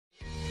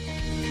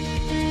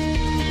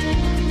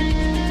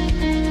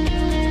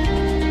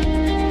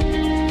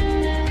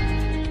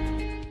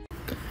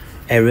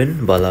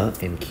Aaron, Bala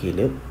and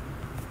Caleb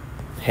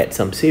had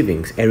some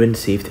savings. Aaron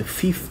saved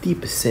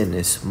 50%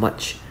 as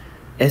much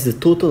as the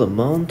total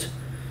amount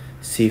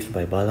saved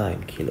by Bala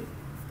and Caleb.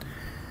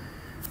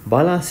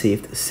 Bala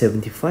saved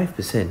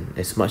 75%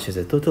 as much as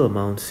the total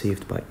amount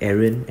saved by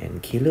Aaron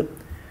and Caleb.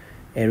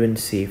 Aaron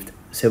saved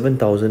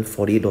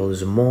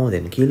 $7,048 more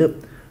than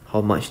Caleb. How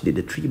much did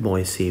the three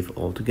boys save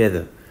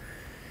altogether?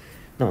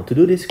 Now, to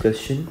do this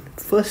question,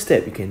 first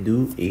step you can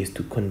do is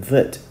to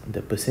convert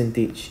the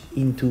percentage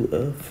into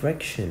a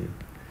fraction.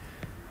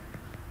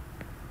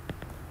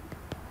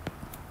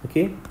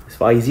 Okay, it's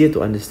far easier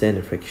to understand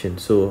a fraction.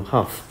 So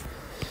half.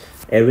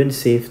 Aaron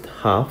saved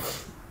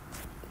half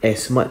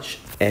as much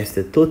as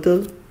the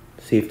total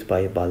saved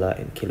by Bala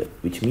and Caleb,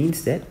 which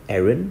means that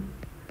Aaron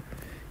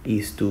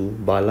is to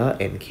Bala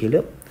and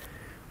Caleb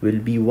will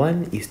be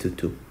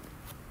 1:2.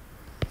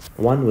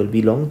 1 will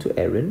belong to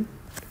Aaron,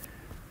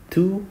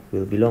 2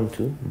 will belong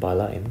to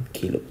Bala and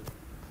Caleb.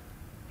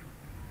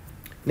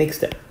 Next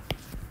step.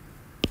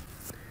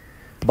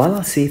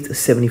 Bala saved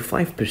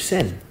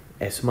 75%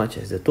 as much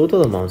as the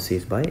total amount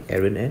saved by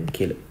Aaron and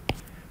Caleb.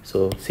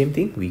 So same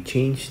thing, we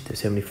change the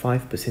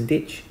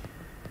 75%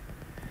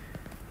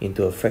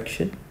 into a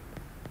fraction,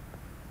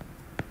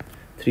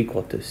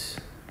 3/4.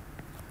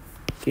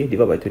 Okay,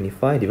 divide by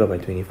 25,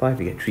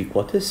 we get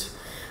 3/4,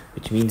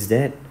 which means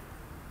that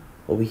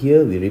over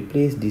here we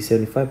replace the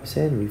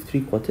 75% with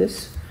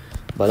 3/4.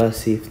 Bala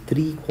saved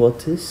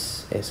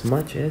 3/4 as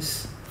much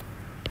as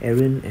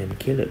Aaron and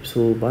Caleb.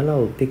 So Bala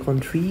will take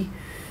on 3,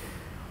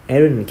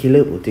 Aaron and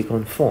Caleb will take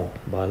on 4.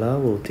 Bala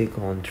will take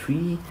on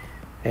 3,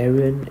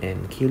 Aaron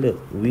and Caleb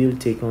will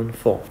take on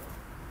 4.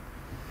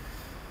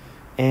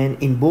 And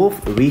in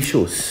both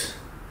ratios,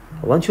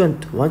 I want you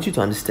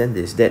to understand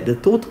this, that the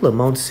total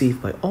amount saved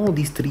by all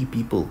these three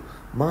people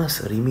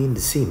must remain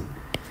the same.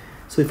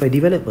 So if I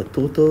develop a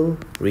total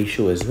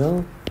ratio as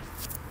well,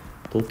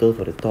 total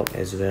for the top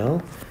as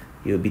well,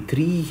 it will be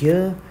 3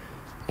 here,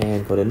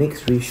 and for the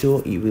next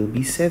ratio it will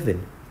be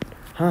 7.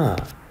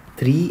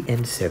 3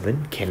 and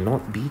 7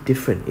 cannot be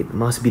different, it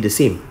must be the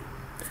same.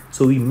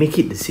 So we make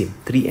it the same,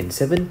 3 and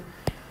 7,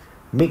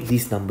 make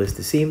these numbers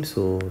the same,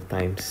 so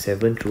times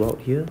 7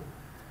 throughout here,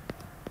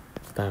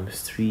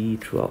 times 3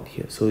 throughout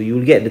here. So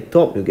you'll get the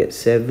top, you'll get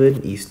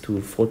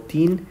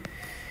 7:14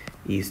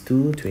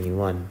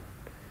 21.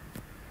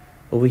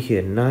 Over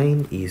here,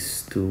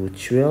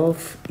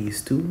 9:12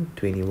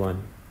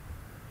 21.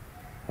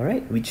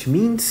 Alright, which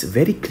means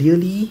very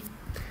clearly,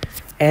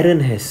 Aaron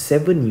has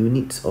 7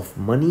 units of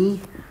money,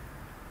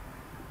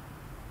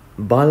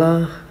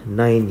 Bala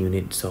 9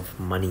 units of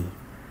money.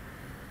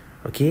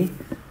 Okay,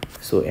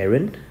 so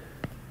Aaron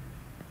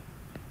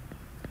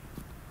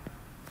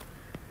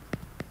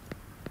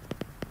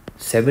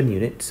seven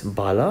units,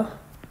 Bala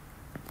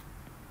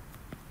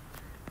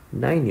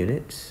 9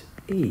 units.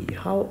 Hey,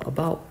 how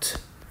about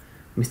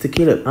Mr.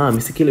 Caleb?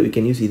 Mr. Caleb, you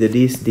can use either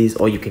this,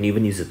 or you can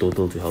even use the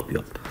total to help you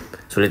up.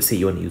 So let's say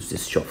you want to use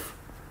this 12.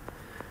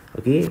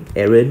 Okay,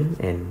 Aaron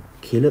and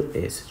Caleb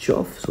is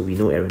 12, so we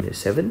know Aaron is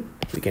 7.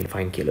 We can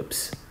find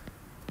Caleb's.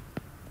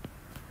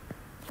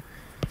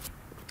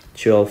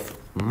 12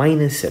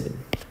 minus 7.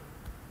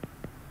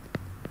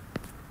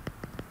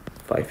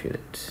 5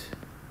 units.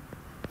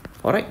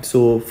 Alright,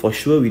 so for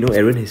sure we know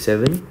Aaron has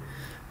 7,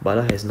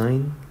 Bala has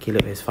 9,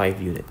 Caleb has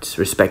 5 units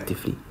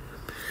respectively.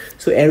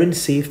 So Aaron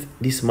saved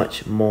this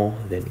much more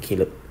than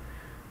Caleb.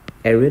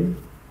 Aaron,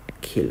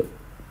 Caleb.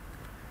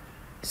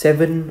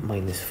 7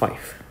 minus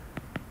 5.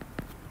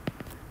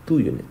 2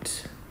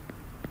 units.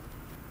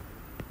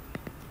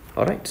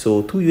 Alright,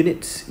 so 2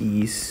 units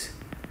is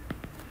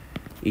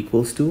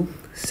equals to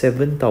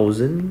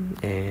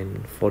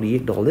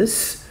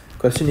 $7,048.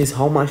 Question is,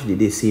 how much did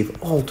they save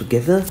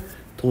altogether?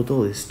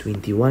 Total is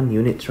 21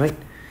 units, right?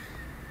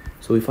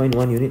 So we find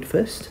 1 unit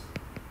first.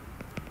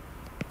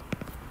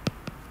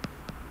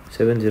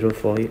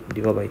 7048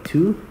 divided by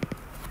 2.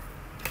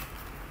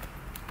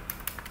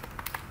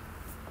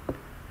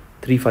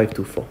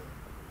 3524.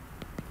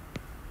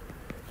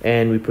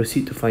 And we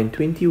proceed to find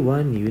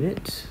 21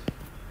 units.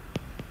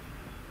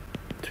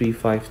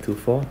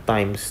 3524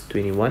 times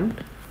 21.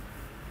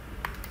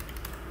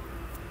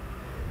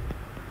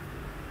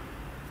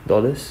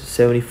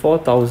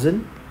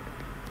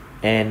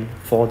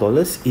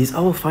 $74,004 is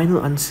our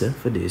final answer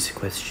for this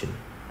question.